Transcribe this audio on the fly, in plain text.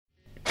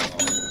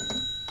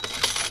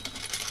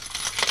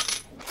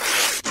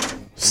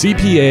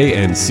CPA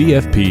and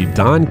CFP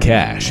Don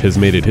Cash has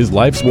made it his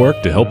life's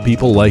work to help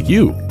people like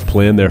you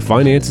plan their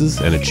finances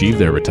and achieve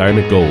their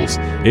retirement goals.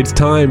 It's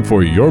time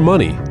for Your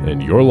Money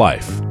and Your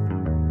Life.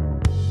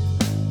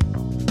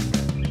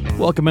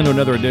 Welcome into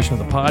another edition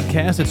of the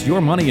podcast. It's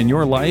Your Money and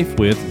Your Life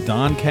with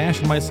Don Cash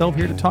and myself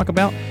here to talk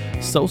about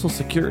Social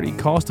Security,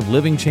 cost of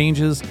living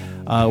changes.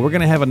 We're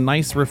going to have a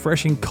nice,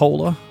 refreshing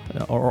cola,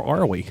 or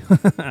are we?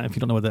 If you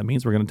don't know what that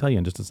means, we're going to tell you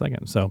in just a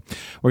second. So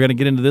we're going to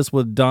get into this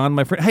with Don,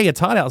 my friend. Hey, it's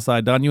hot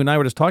outside, Don. You and I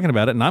were just talking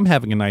about it, and I'm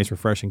having a nice,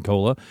 refreshing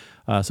cola.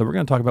 So we're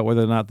going to talk about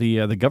whether or not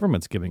the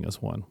government's giving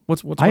us one.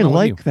 What's going I on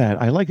like with you?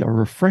 that. I like a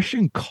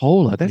refreshing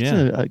cola. That's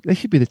that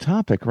should be the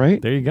topic,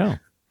 right? There you go.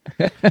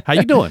 How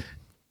you doing?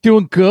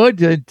 Doing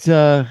good. And,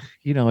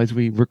 as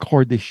we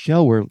record this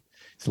show,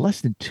 it's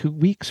less than 2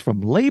 weeks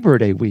from Labor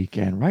Day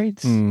weekend, right?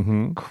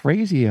 It's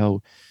crazy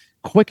how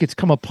quick it's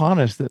come upon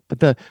us.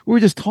 We were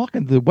just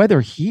talking, the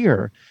weather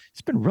here,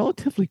 it's been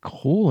relatively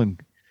cool and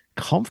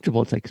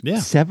comfortable. It's like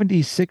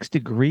 76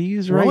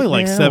 degrees We're right only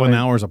like now. 7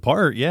 hours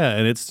apart. Yeah,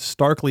 and it's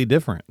starkly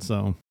different.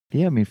 So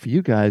yeah, I mean, for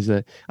you guys,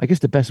 I guess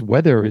the best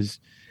weather is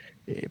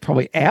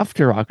probably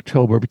after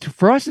October, but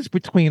for us, it's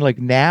between like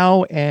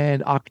now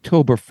and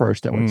October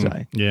 1st, I would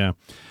say.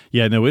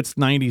 Yeah. No, it's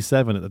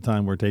 97 at the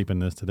time we're taping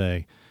this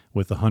today,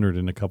 with 100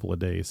 in a couple of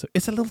days. So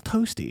it's a little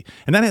toasty.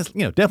 And that has,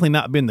 definitely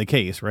not been the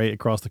case, right?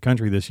 Across the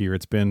country this year.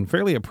 It's been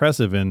fairly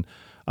oppressive in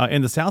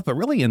the South, but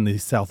really in the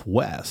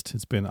Southwest.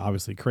 It's been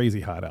obviously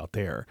crazy hot out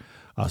there.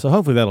 So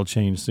hopefully that'll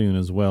change soon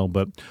as well.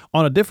 But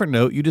on a different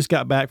note, you just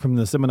got back from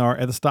the seminar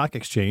at the Stock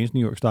Exchange,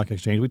 New York Stock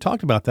Exchange. We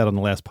talked about that on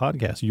the last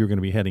podcast. You were going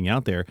to be heading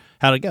out there.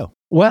 How'd it go?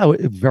 Well,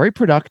 very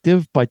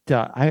productive, but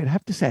I'd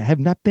have to say I have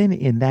not been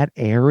in that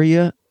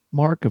area,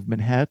 Mark, of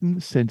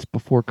Manhattan since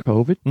before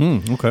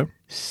COVID. Okay.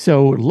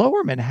 So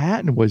Lower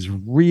Manhattan was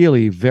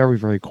really very,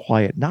 very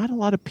quiet. Not a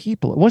lot of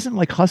people. It wasn't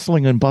like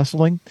hustling and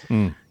bustling,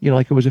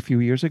 like it was a few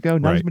years ago.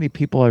 Not as many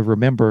people I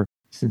remember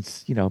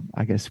since,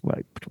 I guess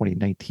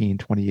 2019,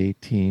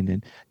 2018.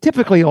 And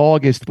typically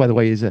August, by the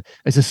way, is a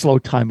slow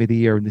time of the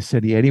year in the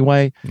city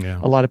anyway. Yeah.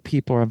 A lot of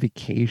people are on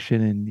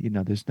vacation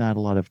and, there's not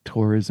a lot of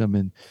tourism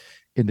in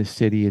the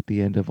city at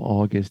the end of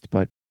August.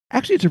 But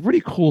actually, it's a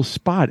really cool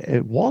spot.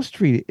 Wall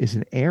Street is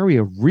an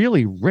area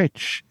really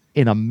rich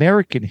in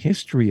American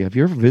history. Have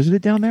you ever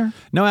visited down there?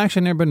 No,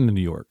 actually, I've never been to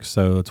New York.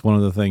 So it's one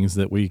of the things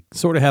that we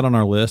sort of had on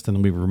our list,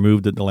 and we've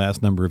removed it the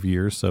last number of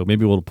years. So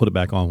maybe we'll put it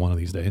back on one of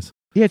these days.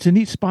 Yeah, it's a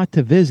neat spot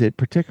to visit,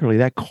 particularly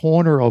that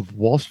corner of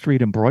Wall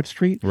Street and Broad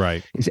Street.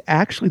 Right. Is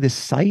actually the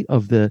site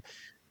of the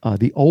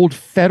old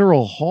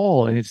Federal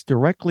Hall, and it's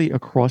directly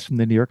across from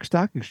the New York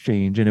Stock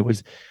Exchange. And it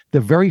was the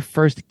very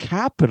first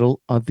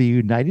capital of the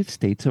United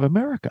States of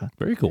America.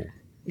 Very cool.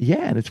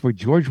 Yeah, and it's where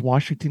George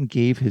Washington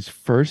gave his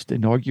first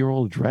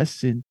inaugural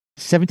address in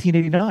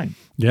 1789.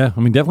 Yeah, I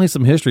mean, definitely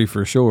some history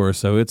for sure.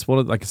 So it's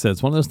like I said,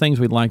 it's one of those things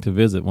we'd like to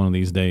visit one of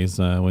these days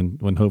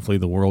when hopefully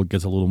the world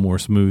gets a little more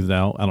smoothed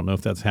out. I don't know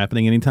if that's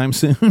happening anytime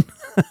soon,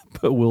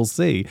 but we'll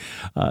see.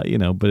 But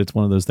it's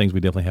one of those things we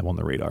definitely have on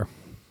the radar.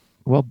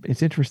 Well,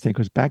 it's interesting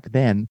because back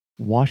then,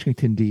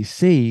 Washington,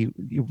 D.C.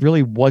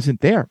 really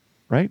wasn't there,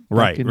 right?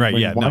 Right.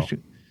 Yeah,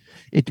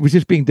 It was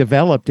just being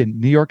developed, and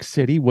New York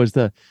City was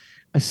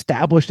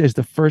established as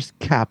the first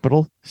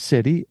capital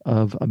city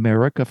of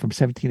America from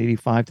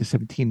 1785 to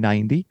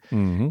 1790.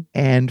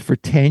 And for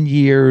 10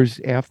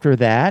 years after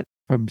that,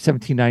 from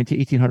 1790 to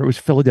 1800, it was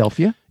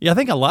Philadelphia. Yeah, I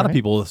think a lot of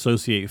people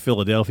associate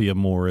Philadelphia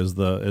more as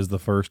the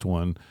first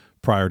one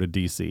prior to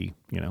DC,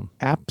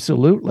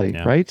 Absolutely,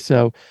 right?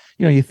 So,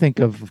 you think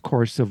of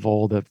course, of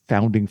all the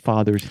founding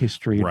fathers'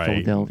 history in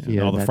Philadelphia.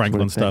 And all the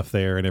Franklin stuff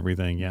there and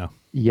everything, yeah.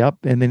 Yep,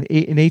 and then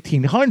in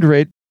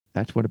 1800,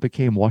 that's when it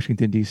became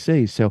Washington,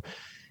 D.C. So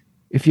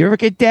if you ever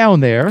get down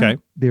there,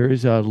 there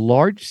is a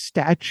large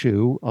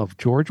statue of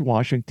George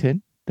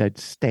Washington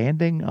that's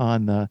standing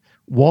on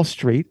Wall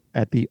Street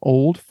at the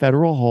old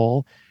Federal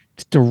Hall.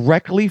 It's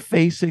directly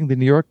facing the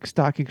New York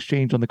Stock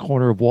Exchange on the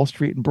corner of Wall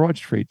Street and Broad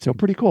Street. So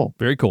pretty cool.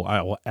 Very cool.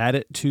 I will add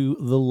it to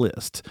the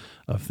list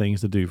of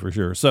things to do for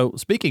sure. So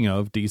speaking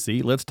of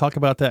DC, let's talk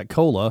about that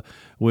COLA,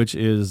 which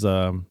is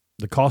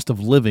the cost of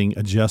living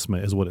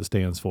adjustment is what it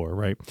stands for,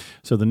 right?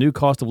 So the new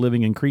cost of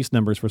living increase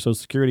numbers for Social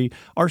Security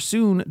are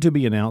soon to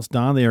be announced,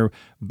 Don. They are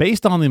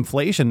based on the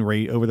inflation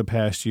rate over the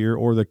past year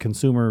or the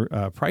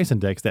consumer price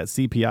index, that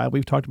CPI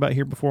we've talked about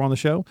here before on the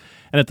show.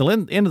 And at the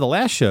end of the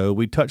last show,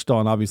 we touched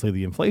on, obviously,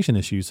 the inflation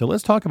issue. So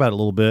let's talk about it a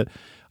little bit.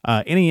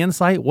 Any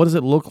insight? What does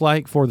it look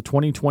like for the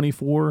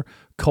 2024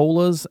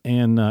 COLAs,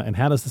 and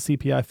how does the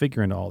CPI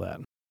figure into all that?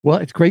 Well,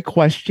 it's a great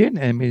question.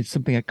 I mean, it's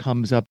something that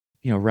comes up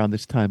around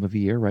this time of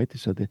year, right?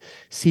 So the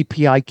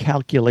CPI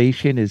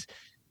calculation is,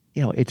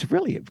 it's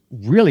really,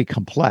 really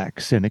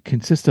complex, and it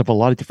consists of a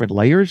lot of different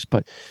layers.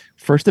 But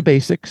first, the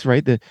basics,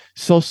 right? The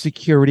Social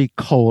Security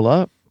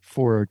COLA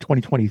for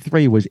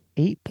 2023 was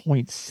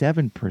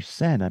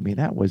 8.7%. I mean,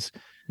 that was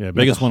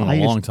biggest one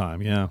in a long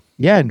time.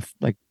 Yeah, in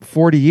like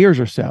 40 years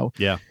or so.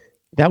 Yeah.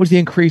 That was the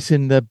increase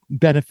in the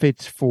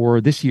benefits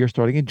for this year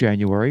starting in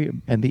January,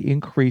 and the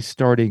increase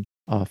starting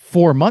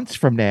 4 months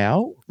from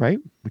now, right?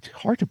 Which is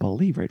hard to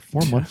believe, right?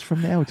 4 months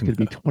from now, it's going to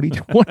be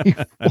 2024.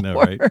 I know,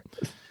 right?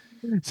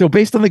 So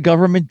based on the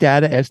government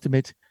data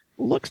estimates,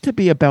 looks to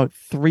be about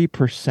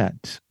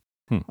 3%.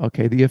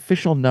 Okay, the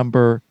official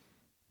number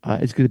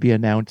is going to be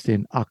announced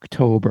in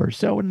October.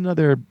 So in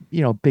another,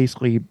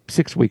 basically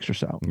 6 weeks or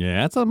so.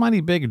 Yeah, that's a mighty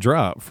big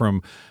drop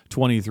from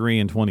 23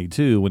 and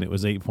 22 when it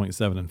was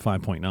 8.7 and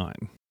 5.9.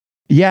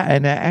 Yeah,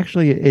 and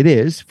actually it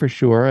is for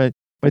sure.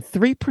 But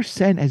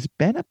 3% has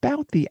been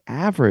about the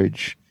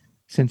average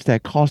since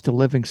that cost of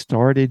living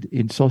started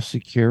in Social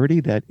Security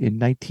that in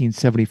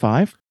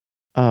 1975.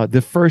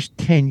 The first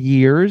 10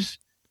 years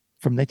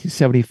from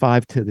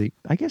 1975 to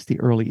the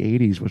early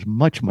 80s was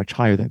much, much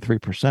higher than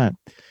 3%.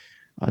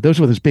 Those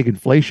were those big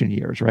inflation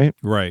years, right?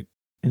 Right.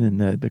 And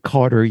then the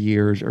Carter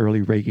years,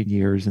 early Reagan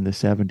years in the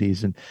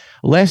 70s. And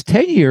the last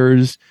 10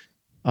 years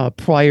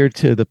prior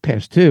to the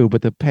past two,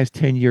 but the past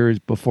 10 years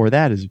before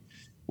that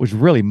was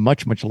really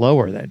much, much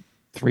lower than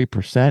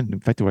 3%. In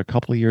fact, there were a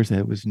couple of years that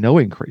it was no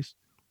increase.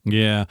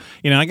 Yeah.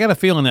 I got a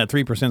feeling that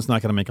 3% is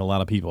not going to make a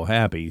lot of people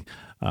happy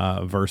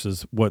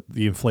versus what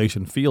the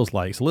inflation feels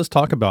like. So let's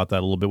talk about that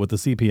a little bit with the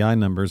CPI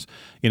numbers.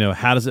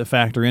 How does it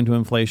factor into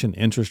inflation,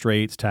 interest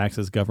rates,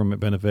 taxes, government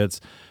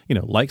benefits,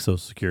 like Social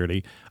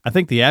Security? I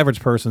think the average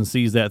person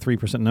sees that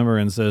 3% number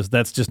and says,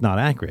 that's just not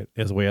accurate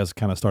as a way as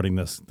kind of starting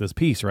this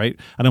piece, right?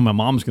 I know my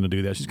mom's going to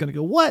do that. She's going to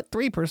go, what,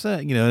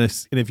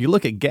 3%? And if you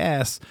look at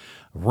gas,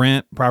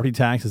 rent, property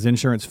taxes,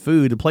 insurance,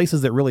 food, the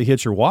places that really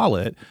hit your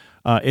wallet,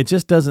 it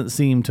just doesn't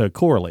seem to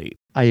correlate.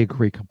 I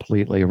agree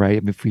completely, right?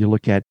 I mean, if you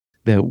look at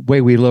the way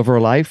we live our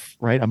life,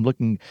 right? I'm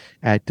looking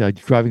at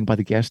driving by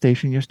the gas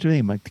station yesterday.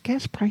 I'm like, the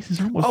gas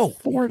prices are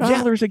almost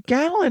 $4 a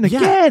gallon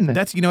again.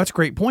 That's that's a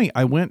great point.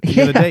 I went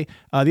the other day.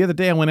 The other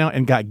day, I went out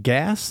and got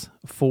gas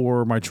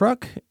for my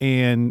truck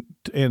and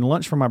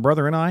lunch for my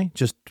brother and I,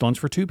 just lunch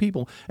for two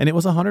people, and it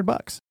was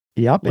 $100.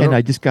 Yep, and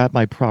I just got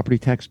my property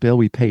tax bill.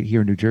 We pay it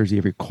here in New Jersey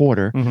every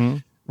quarter. Mm-hmm.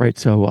 Right.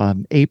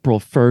 So April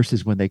 1st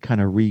is when they kind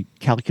of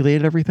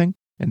recalculated everything.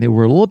 And they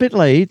were a little bit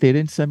late. They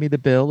didn't send me the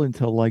bill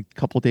until like a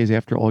couple of days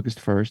after August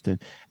 1st.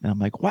 And I'm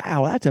like,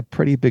 wow, that's a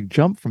pretty big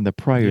jump from the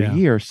prior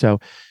year. So,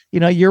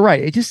 you're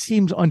right. It just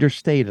seems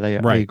understated.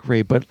 I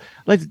agree. But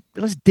let's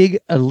dig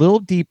a little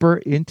deeper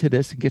into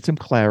this and get some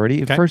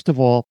clarity. Okay. First of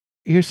all,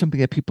 here's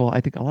something that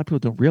I think a lot of people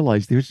don't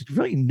realize. There's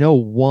really no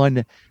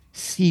one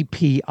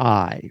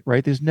CPI,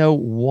 right? There's no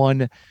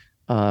one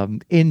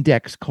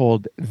index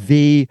called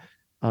the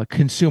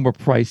Consumer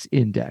Price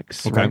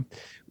Index. Okay. Right?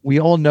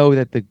 We all know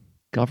that the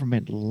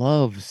government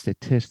loves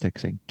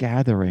statistics and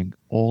gathering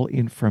all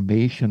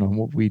information on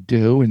what we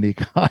do in the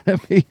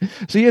economy.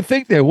 So you'd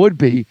think there would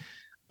be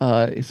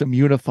some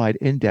unified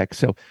index.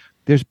 So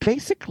there's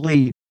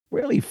basically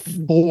really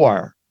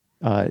 4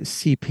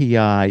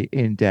 CPI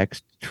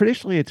index.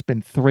 Traditionally, it's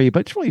been 3, but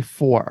it's really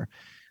 4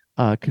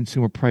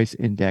 consumer price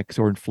index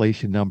or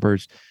inflation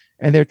numbers.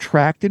 And they're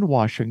tracked in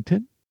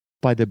Washington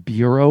by the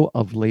Bureau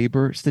of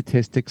Labor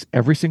Statistics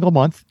every single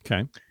month.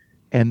 Okay.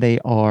 And they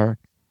are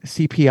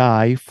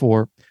CPI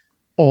for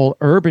all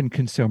urban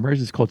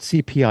consumers is called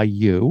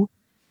CPI-U,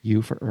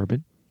 U for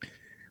urban.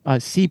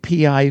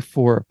 CPI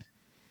for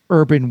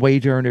urban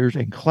wage earners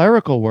and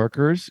clerical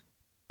workers,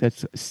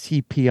 that's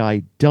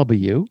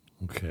CPI-W.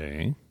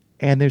 Okay.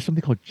 And there's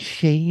something called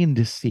chained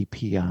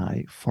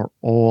CPI for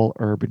all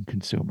urban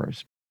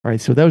consumers. All right,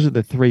 so those are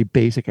the 3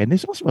 basic. And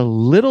there's also a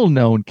little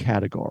known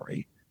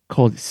category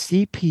called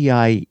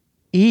CPI-E,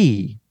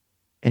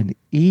 and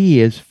E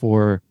is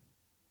for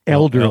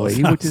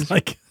elderly, which is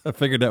like, I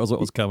figured that was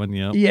what was coming.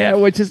 Yeah,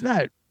 which is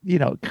not,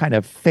 kind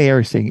of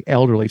fair saying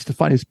elderly. It's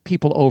defined as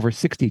people over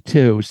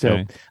 62. So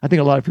okay. I think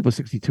a lot of people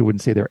 62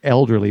 wouldn't say they're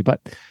elderly,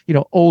 but,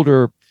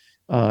 older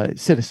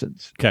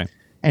citizens. Okay.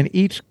 And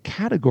each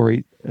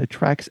category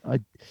tracks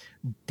a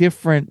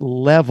different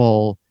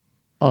level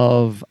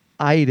of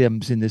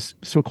items in this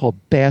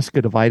so-called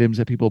basket of items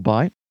that people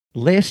buy.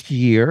 Last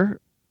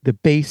year, the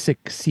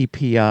basic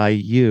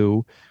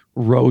CPI-U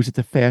rose at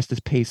the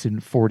fastest pace in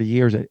 40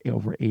 years at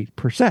over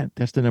 8%.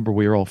 That's the number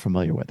we're all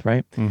familiar with,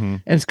 right? Mm-hmm.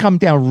 And it's come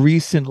down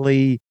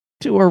recently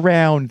to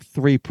around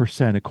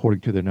 3%,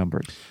 according to the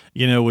numbers.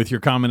 With your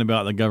comment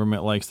about the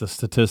government likes the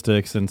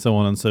statistics and so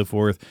on and so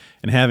forth,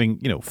 and having,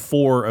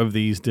 4 of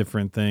these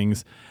different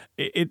things,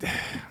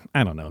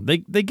 I don't know.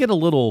 They get a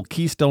little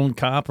Keystone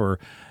Cop or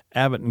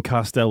Abbott and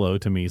Costello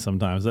to me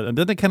sometimes.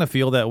 Doesn't it kind of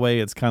feel that way?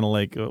 It's kind of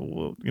like,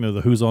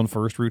 the who's on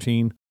first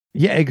routine.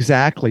 Yeah,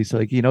 exactly. So,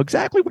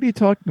 exactly what are you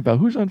talking about?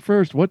 Who's on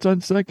first? What's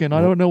on second? I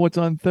don't know what's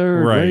on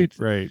third.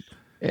 Right.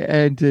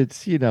 And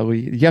it's,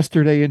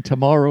 yesterday and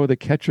tomorrow, the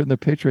catcher and the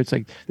pitcher. It's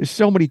like there's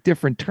so many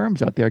different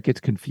terms out there. It gets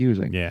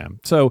confusing. Yeah.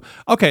 So,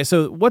 okay.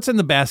 So what's in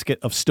the basket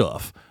of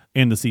stuff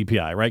in the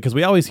CPI, right? Because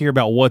we always hear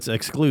about what's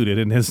excluded,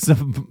 and there's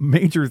some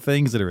major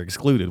things that are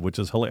excluded, which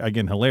is,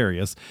 again,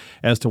 hilarious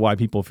as to why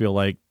people feel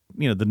like,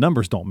 the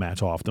numbers don't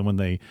match often when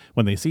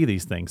they see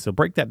these things. So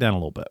break that down a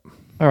little bit.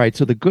 All right.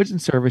 So the goods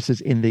and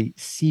services in the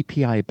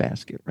CPI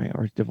basket, right,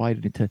 are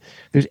divided into,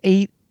 there's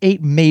eight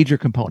major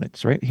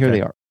components, right? Here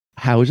they are: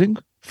 housing,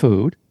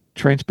 food,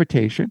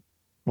 transportation,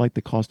 like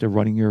the cost of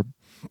running your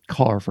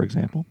car, for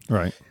example.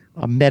 Right.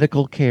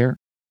 Medical care,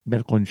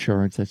 medical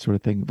insurance, that sort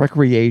of thing.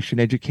 Recreation,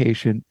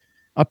 education,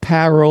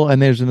 apparel,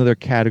 and there's another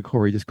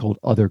category just called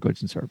other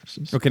goods and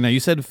services. Okay, now you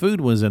said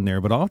food was in there,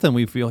 but often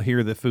we feel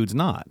here that food's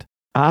not.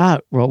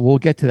 Well, we'll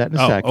get to that in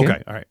a second.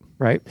 Okay, all right.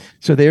 Right.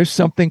 So there's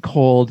something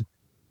called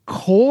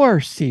core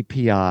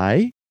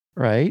CPI,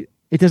 right?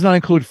 It does not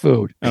include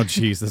food. Oh,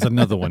 geez, there's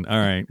another one. All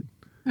right.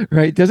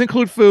 Right. It doesn't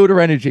include food or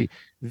energy.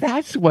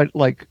 That's what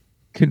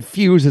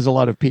confuses a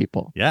lot of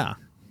people. Yeah.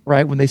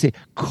 Right. When they say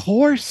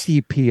core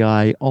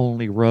CPI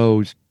only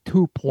rose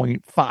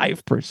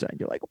 2.5%.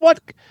 You're like, what?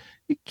 Are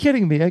you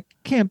kidding me? I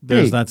can't be.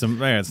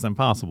 It's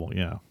impossible.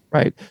 Yeah.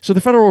 Right. So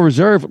the Federal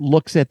Reserve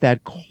looks at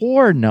that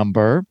core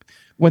number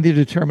when they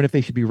determine if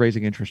they should be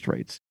raising interest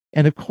rates.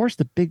 And of course,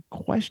 the big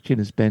question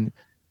has been,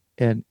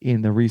 and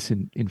in the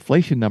recent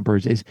inflation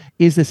numbers, is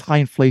this high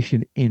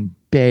inflation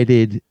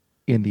embedded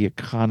in the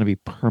economy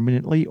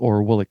permanently,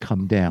 or will it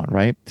come down?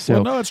 Right. So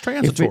well, no, it's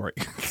transitory.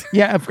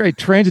 Right.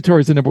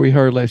 Transitory is the number we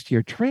heard last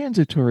year.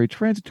 Transitory,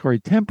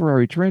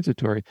 temporary,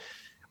 transitory.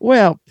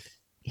 Well,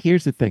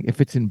 here's the thing.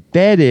 If it's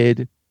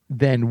embedded,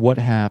 then what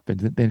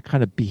happens? Then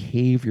kind of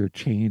behavior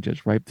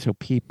changes, right? So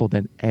people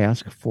then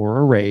ask for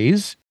a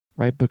raise,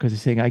 right? Because they're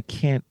saying, I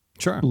can't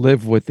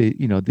live with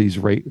these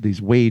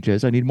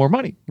wages. I need more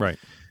money. Right.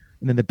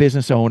 And then the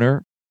business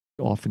owner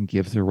often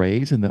gives a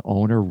raise, and the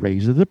owner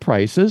raises the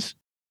prices.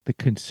 The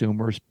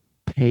consumers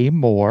pay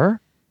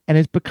more, and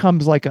it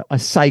becomes like a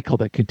cycle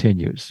that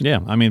continues. Yeah,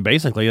 I mean,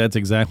 basically, that's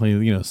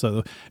exactly,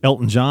 so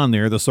Elton John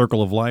there, the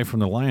circle of life from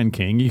The Lion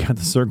King, you got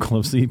the circle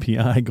of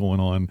CPI going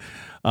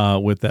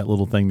on with that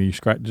little thing that you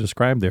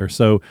described there.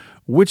 So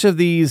which of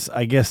these,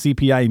 I guess,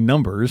 CPI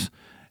numbers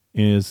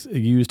is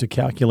used to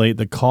calculate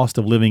the cost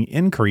of living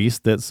increase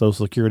that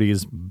Social Security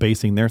is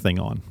basing their thing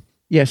on?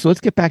 Yeah, so let's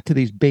get back to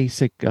these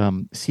basic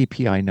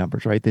CPI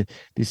numbers, right? The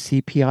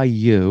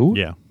CPI-U.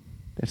 Yeah.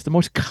 That's the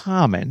most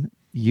common.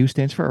 U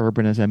stands for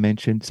urban, as I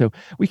mentioned. So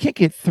we can't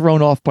get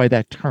thrown off by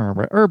that term.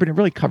 Right? Urban, it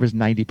really covers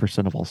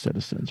 90% of all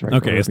citizens, right?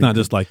 Okay, urban. It's not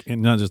just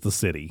the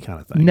city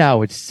kind of thing.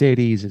 No, it's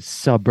cities, it's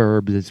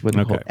suburbs, it's what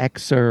they call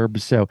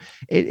exurbs. So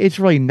it's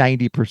really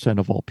 90%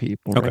 of all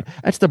people. Okay. Right?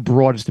 That's the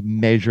broadest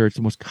measure. It's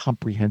the most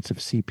comprehensive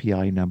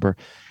CPI number.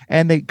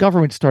 And the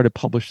government started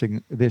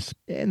publishing this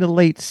in the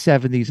late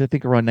 70s, I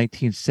think around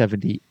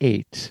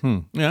 1978.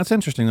 Yeah, that's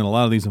interesting that a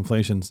lot of these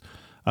inflations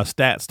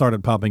stats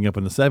started popping up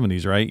in the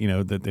 70s, right?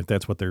 That if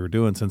that's what they were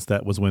doing, since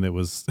that was when it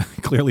was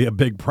clearly a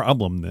big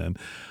problem then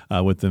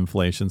with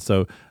inflation.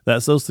 So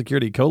that Social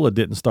Security COLA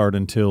didn't start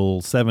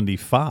until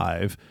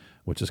 75,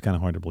 which is kind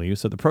of hard to believe.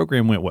 So the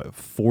program went,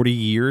 40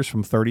 years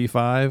from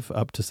 35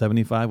 up to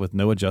 75 with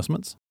no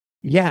adjustments?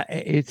 Yeah,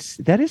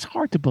 that is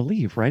hard to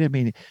believe, right? I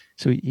mean,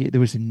 so there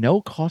was no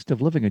cost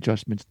of living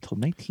adjustments until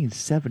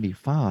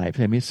 1975.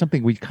 I mean, it's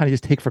something we kind of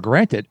just take for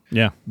granted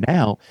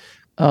now.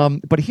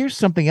 But here's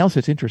something else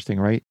that's interesting,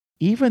 right?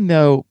 Even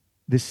though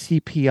the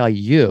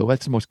CPI-U,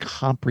 that's the most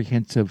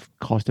comprehensive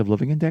cost of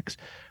living index,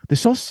 the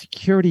Social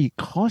Security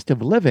cost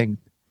of living,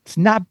 it's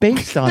not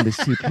based on the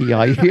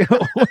CPI-U.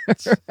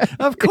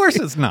 Of course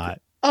it's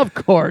not. Of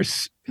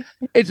course.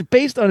 It's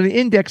based on an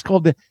index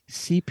called the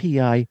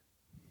CPI-W.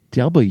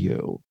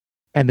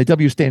 And the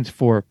W stands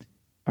for,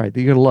 all right,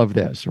 you're going to love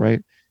this,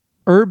 right?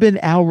 Urban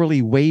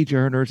hourly wage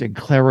earners and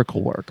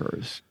clerical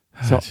workers.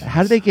 So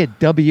how do they get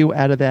W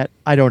out of that?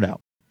 I don't know.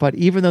 But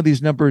even though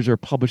these numbers are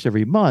published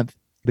every month,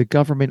 the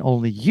government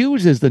only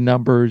uses the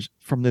numbers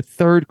from the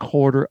third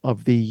quarter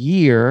of the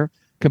year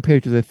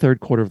compared to the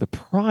third quarter of the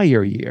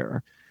prior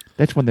year.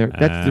 That's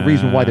the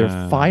reason why they're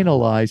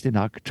finalized in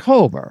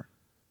October,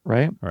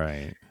 right?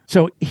 Right.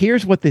 So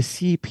here's what the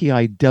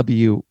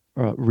CPI-W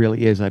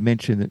really is. I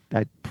mentioned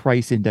that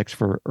price index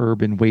for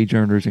urban wage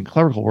earners and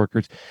clerical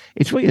workers.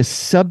 It's really a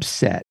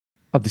subset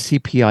of the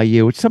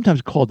CPI-U. It's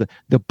sometimes called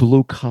the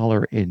blue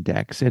collar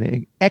index, and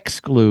it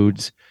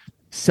excludes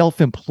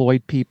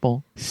self-employed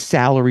people,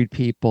 salaried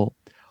people,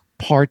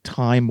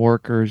 part-time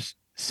workers.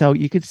 So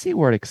you can see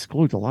where it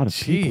excludes a lot of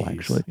people,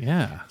 actually.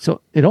 Yeah.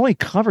 So it only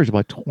covers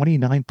about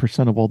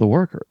 29% of all the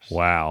workers.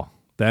 Wow.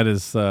 That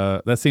is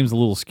that seems a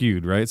little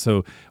skewed, right?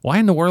 So why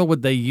in the world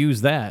would they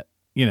use that,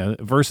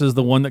 versus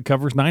the one that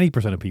covers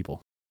 90% of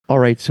people? All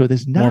right, so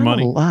there's not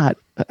a lot.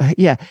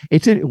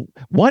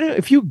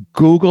 If you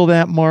Google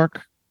that,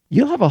 Mark,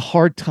 you'll have a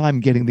hard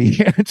time getting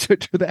the answer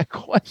to that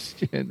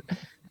question.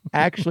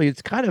 Actually,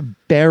 it's kind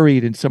of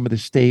buried in some of the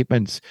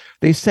statements.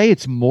 They say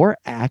it's more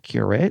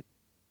accurate,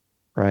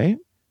 right?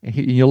 And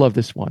you'll love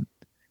this one.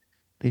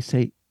 They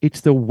say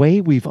it's the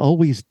way we've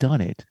always done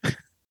it.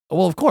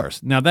 Well, of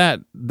course. Now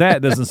that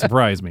doesn't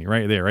surprise me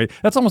right there, right?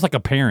 That's almost like a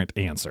parent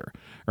answer,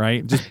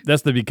 right?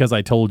 That's the because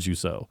I told you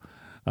so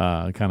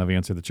kind of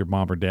answer that your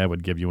mom or dad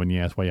would give you when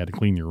you ask why you had to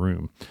clean your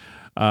room.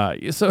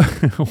 So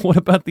what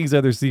about these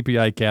other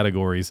CPI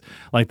categories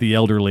like the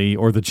elderly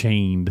or the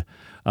chained?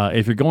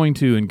 If you're going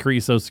to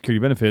increase Social Security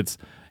benefits,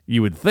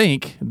 you would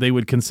think they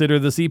would consider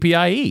the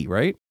CPI-E,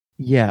 right?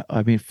 Yeah.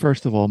 I mean,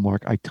 first of all,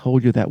 Mark, I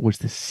told you that was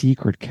the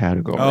secret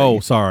category. Oh,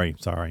 sorry.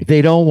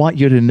 They don't want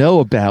you to know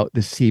about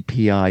the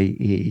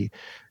CPI-E.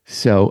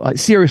 So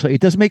seriously,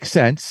 it does make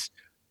sense,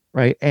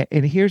 right?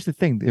 And here's the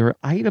thing: there are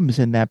items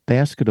in that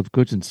basket of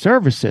goods and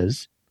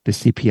services, the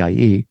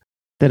CPIE,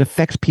 that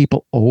affects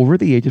people over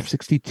the age of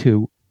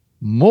 62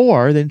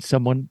 more than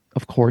someone,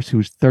 of course,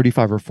 who's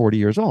 35 or 40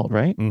 years old,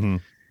 right? Mm-hmm.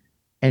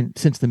 And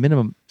since the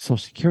minimum Social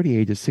Security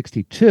age is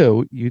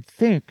 62, you'd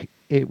think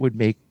it would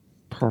make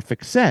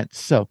perfect sense.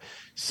 So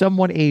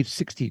someone age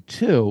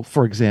 62,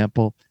 for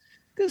example,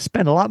 going to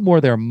spend a lot more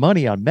of their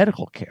money on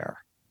medical care,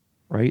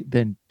 right,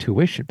 than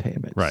tuition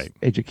payments, right,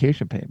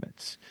 education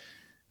payments,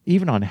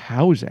 even on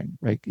housing,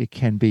 right? It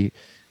can be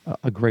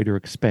a greater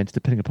expense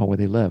depending upon where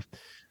they live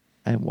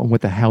and what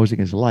the housing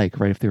is like,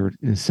 right? If they're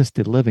in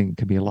assisted living, it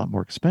can be a lot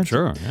more expensive.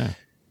 Sure, yeah.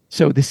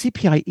 So the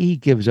CPIE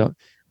gives a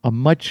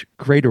much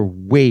greater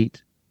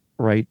weight,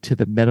 right, to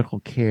the medical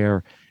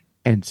care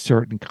and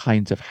certain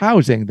kinds of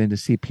housing than the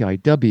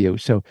CPIW.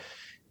 So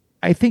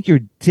I think you're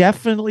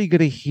definitely going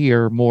to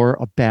hear more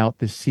about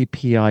the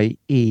CPIE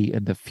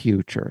in the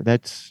future.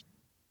 That's,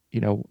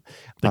 a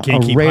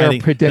rare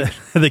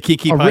prediction. They can't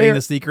keep hiding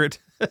the secret.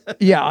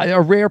 Yeah,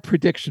 a rare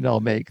prediction I'll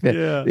make. That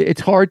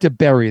it's hard to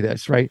bury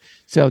this, right?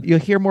 So you'll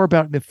hear more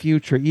about it in the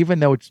future, even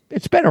though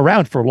it's been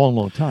around for a long,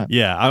 long time.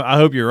 Yeah, I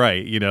hope you're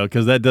right,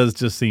 because that does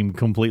just seem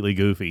completely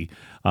goofy.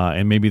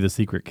 And maybe the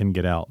secret can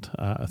get out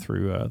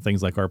through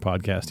things like our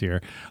podcast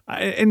here.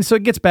 And so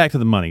it gets back to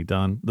the money,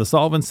 Don. The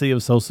solvency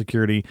of Social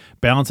Security,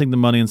 balancing the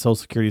money in Social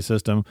Security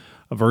system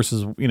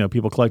versus,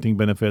 people collecting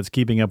benefits,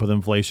 keeping up with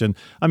inflation.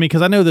 I mean,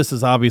 because I know this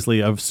is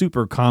obviously a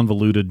super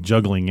convoluted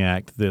juggling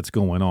act that's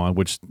going on,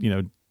 which,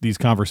 these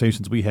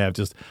conversations we have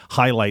just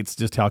highlights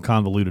just how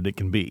convoluted it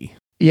can be.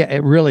 Yeah,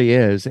 it really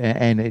is.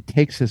 And it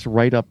takes us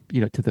right up,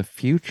 to the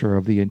future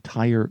of the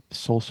entire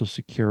Social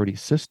Security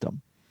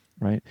system,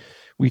 right?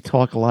 We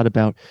talk a lot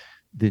about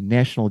the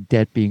national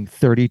debt being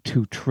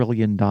 $32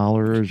 trillion,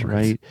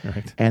 right?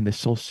 And the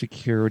Social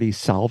Security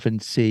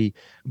solvency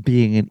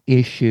being an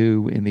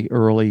issue in the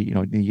early,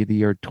 the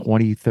year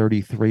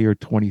 2033 or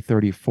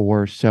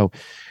 2034. So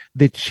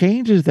the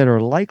changes that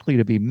are likely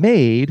to be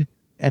made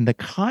and the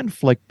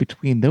conflict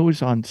between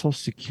those on Social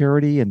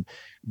Security and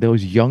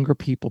those younger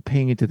people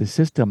paying into the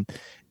system,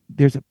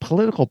 there's a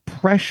political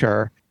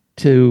pressure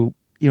to,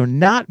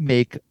 not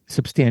make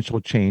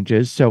substantial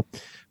changes. So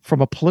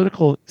from a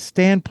political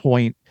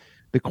standpoint,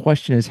 the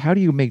question is, how do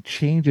you make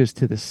changes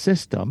to the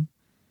system,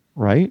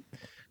 right?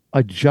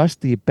 Adjust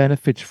the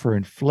benefits for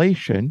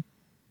inflation,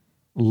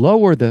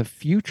 lower the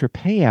future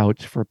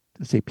payouts for,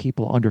 say,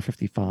 people under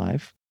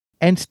 55,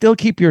 and still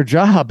keep your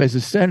job as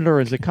a senator,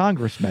 as a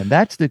congressman?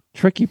 That's the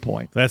tricky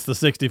point. That's the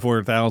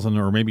 64,000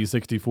 or maybe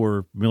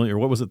 64 million, or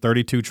what was it,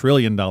 $32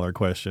 trillion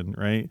question,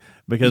 right?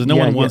 Because no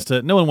one wants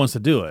to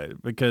do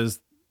it, because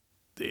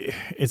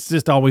it's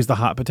just always the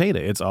hot potato.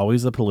 It's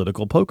always a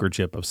political poker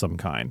chip of some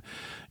kind,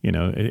 and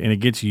it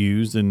gets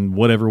used in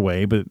whatever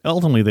way, but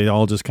ultimately they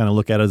all just kind of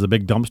look at it as a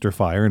big dumpster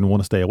fire and want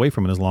to stay away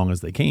from it as long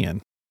as they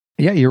can.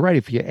 Yeah, you're right.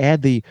 If you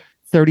add the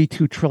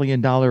 $32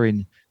 trillion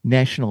in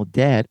national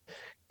debt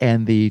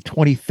and the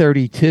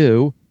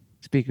 2032,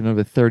 speaking of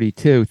the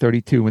 32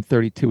 and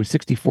 32 is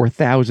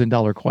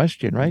 $64,000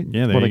 question, right?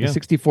 Yeah, there you go. A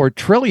 $64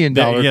 trillion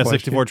question. Yeah,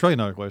 $64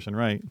 trillion question,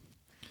 right.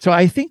 So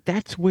I think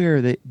that's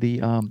where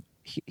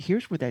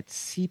here's where that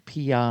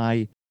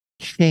CPI,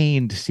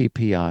 chained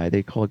CPI,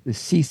 they call it the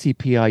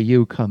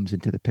CCPIU, comes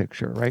into the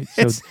picture, right?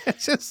 So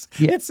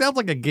it sounds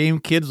like a game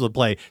kids would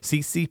play.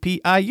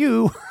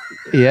 CCPIU.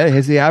 Yeah, it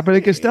has the Abbott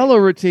and Costello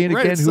routine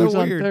right,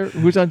 again.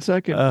 Who's on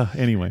second?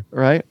 Anyway,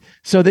 right.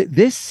 So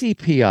this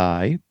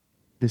CPI,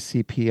 the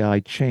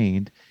CPI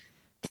chained,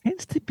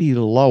 tends to be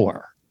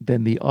lower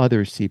than the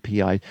other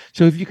CPI.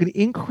 So if you can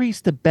increase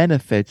the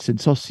benefits in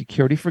Social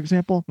Security, for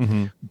example,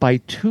 by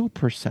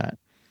 2%.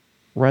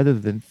 rather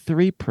than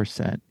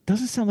 3%.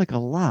 Doesn't sound like a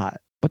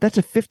lot, but that's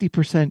a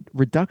 50%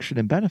 reduction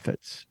in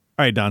benefits.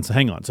 All right, Don, so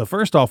hang on. So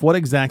first off, what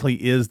exactly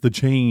is the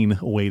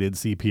chain-weighted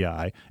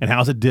CPI, and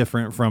how is it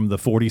different from the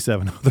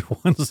 47 other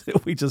ones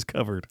that we just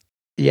covered?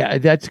 Yeah,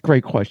 that's a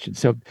great question.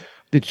 So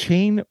the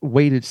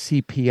chain-weighted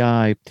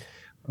CPI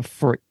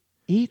for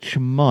each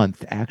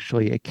month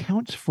actually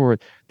accounts for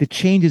the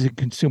changes in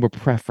consumer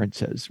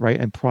preferences, right,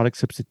 and product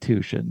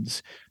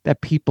substitutions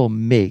that people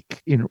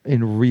make in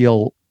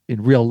real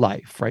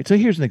life, right? So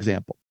here's an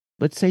example.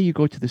 Let's say you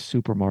go to the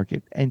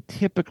supermarket and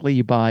typically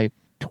you buy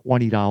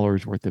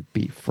 $20 worth of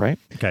beef, right?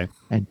 Okay.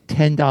 And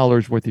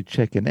 $10 worth of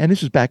chicken. And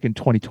this was back in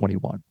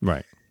 2021.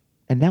 Right.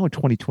 And now in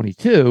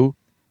 2022,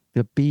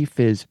 the beef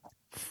is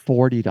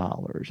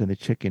 $40 and the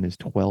chicken is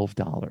 $12.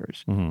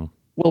 Mm-hmm.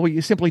 Well, what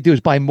you simply do is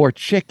buy more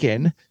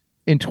chicken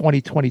in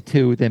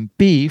 2022 than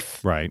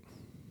beef. Right.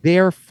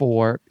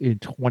 Therefore, in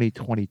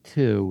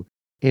 2022,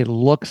 it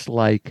looks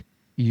like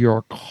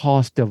your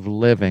cost of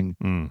living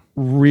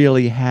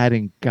really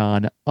hadn't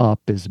gone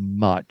up as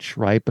much,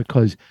 right?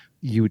 Because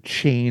you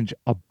change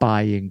a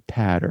buying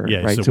pattern. Yeah,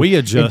 right? so we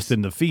adjust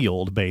in the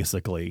field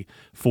basically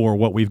for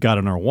what we've got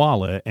in our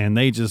wallet, and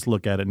they just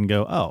look at it and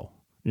go, oh,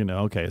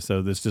 okay,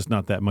 so there's just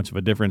not that much of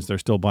a difference. They're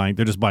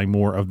just buying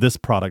more of this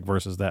product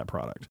versus that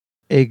product.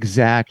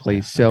 Exactly.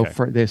 Yeah, so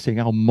for they're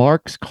saying,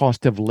 Mark's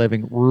cost of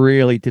living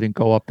really didn't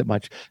go up that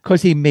much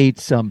because he made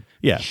some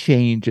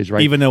changes,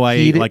 right? Even though I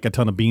ate like a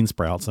ton of bean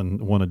sprouts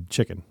and wanted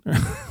chicken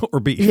or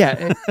beef.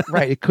 Yeah,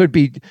 right. It could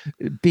be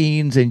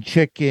beans and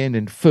chicken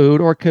and food,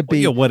 or it could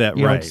be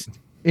whatever. Right.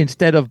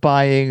 Instead of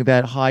buying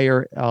that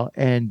higher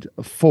end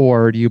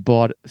Ford, you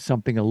bought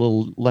something a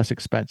little less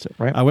expensive,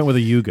 right? I went with a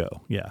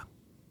Yugo. Yeah.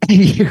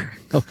 You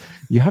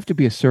have to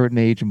be a certain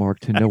age,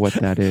 Mark, to know what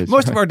that is.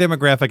 Most of our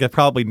demographic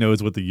probably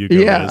knows what the Yugo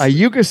is. Yeah, a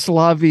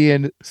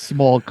Yugoslavian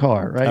small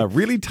car, right? A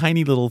really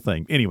tiny little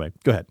thing. Anyway,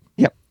 go ahead.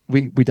 Yep,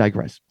 we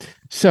digress.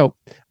 So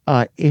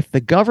if the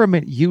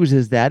government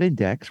uses that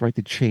index, right,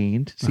 the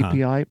chained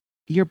CPI,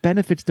 your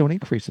benefits don't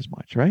increase as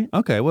much, right?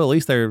 Okay, well, at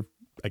least I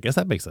guess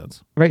that makes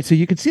sense. Right, so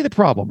you can see the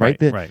problem, right?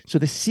 Right. So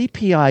the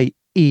CPIE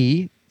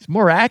is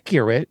more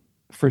accurate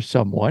for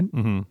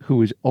someone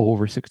who is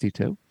over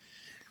 62.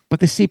 But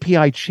the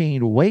CPI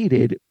chain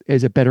weighted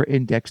is a better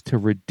index to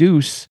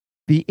reduce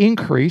the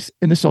increase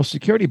in the Social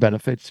Security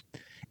benefits.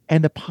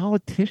 And the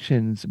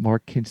politicians,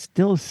 Mark, can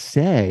still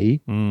say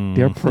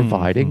they're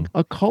providing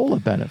a COLA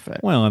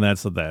benefit. Well, and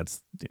that's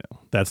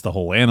the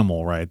whole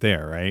animal right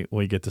there, right?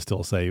 We get to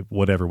still say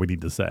whatever we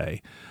need to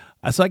say.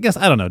 So I guess,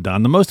 I don't know,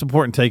 Don, the most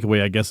important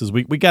takeaway, I guess, is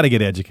we got to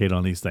get educated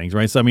on these things,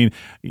 right? So, I mean,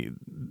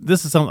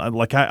 this is something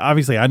like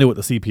obviously I knew what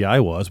the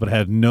CPI was, but I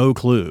had no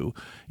clue,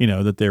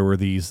 that there were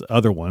these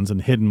other ones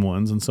and hidden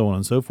ones and so on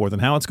and so forth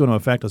and how it's going to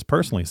affect us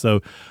personally.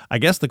 So I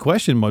guess the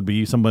question would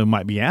be, somebody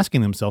might be asking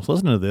themselves,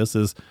 listening to this,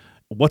 is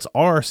what's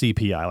our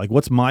CPI? Like,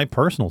 what's my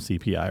personal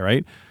CPI,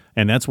 right?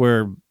 And that's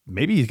where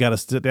maybe you got to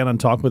sit down and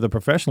talk with a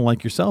professional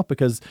like yourself,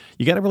 because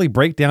you got to really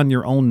break down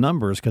your own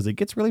numbers, because it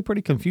gets really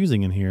pretty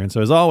confusing in here. And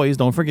so as always,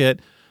 don't forget,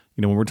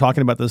 when we're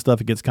talking about this stuff,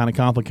 it gets kind of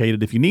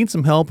complicated. If you need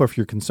some help, or if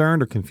you're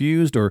concerned or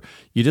confused, or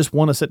you just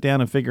want to sit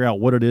down and figure out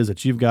what it is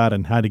that you've got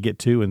and how to get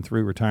to and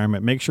through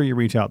retirement, make sure you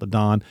reach out to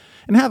Don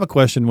and have a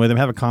question with him,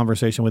 have a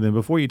conversation with him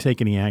before you take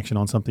any action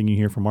on something you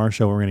hear from our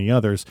show or any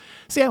others.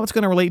 See how it's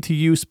going to relate to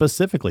you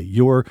specifically,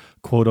 your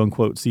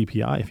quote-unquote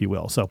CPI, if you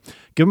will. So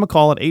give him a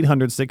call at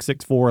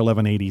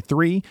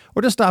 800-664-1183,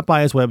 or just stop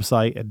by his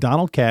website at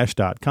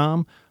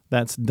donaldcash.com.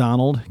 That's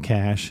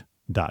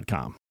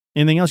donaldcash.com.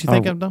 Anything else you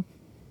think of, Don?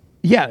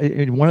 Yeah,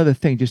 and one other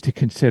thing just to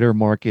consider,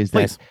 Mark, is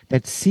that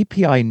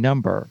CPI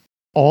number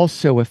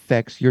also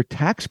affects your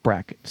tax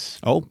brackets.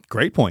 Oh,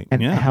 great point.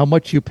 And how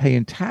much you pay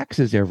in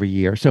taxes every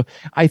year. So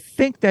I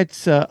think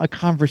that's a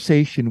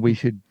conversation we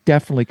should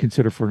definitely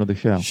consider for another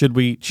show. Should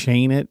we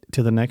chain it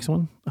to the next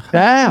one?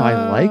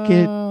 I like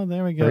it. Oh,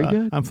 there we go. Very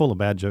good. I'm full of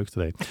bad jokes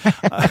today.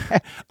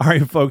 All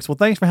right, folks. Well,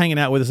 thanks for hanging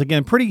out with us.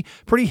 Again, pretty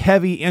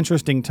heavy,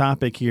 interesting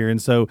topic here.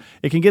 And so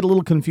it can get a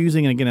little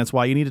confusing. And again, that's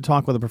why you need to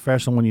talk with a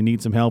professional when you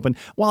need some help. And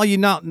while you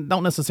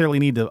don't necessarily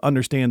need to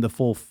understand the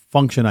full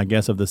function, I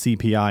guess, of the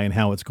CPI and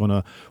how it's going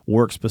to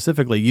work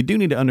specifically, you do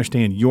need to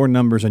understand your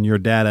numbers and your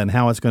data and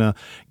how it's going to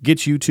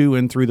get you to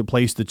and through the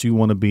place that you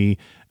want to be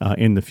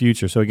in the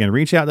future. So again,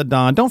 reach out to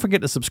Don. Don't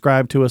forget to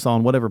subscribe to us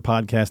on whatever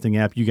podcasting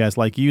app you guys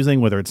like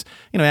using, whether it's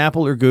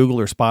Apple or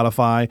Google or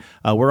Spotify.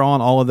 We're on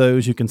all of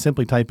those. You can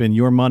simply type in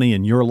Your Money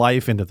and Your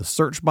Life into the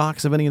search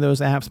box of any of those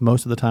apps.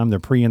 Most of the time, they're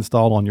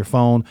pre-installed on your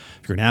phone.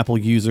 If you're an Apple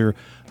user,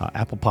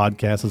 Apple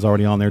Podcasts is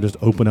already on there. Just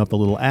open up the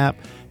little app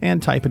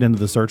and type it into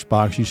the search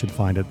box. You should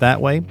find it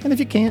that way. And if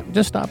you can't,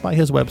 just stop by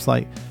his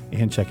website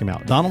and check him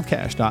out.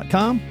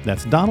 DonaldCash.com.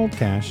 That's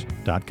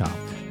DonaldCash.com.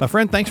 My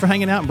friend, thanks for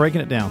hanging out and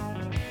breaking it down.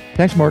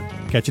 Thanks, Mark.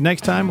 Catch you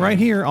next time right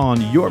here on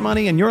Your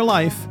Money and Your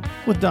Life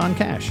with Don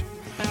Cash.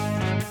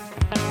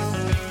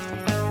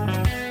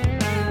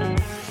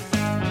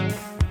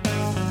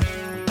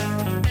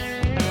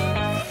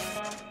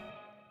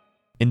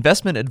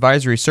 Investment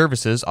advisory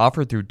services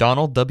offered through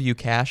Donald W.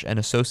 Cash &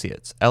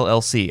 Associates,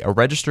 LLC, a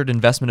registered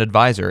investment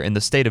advisor in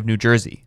the state of New Jersey.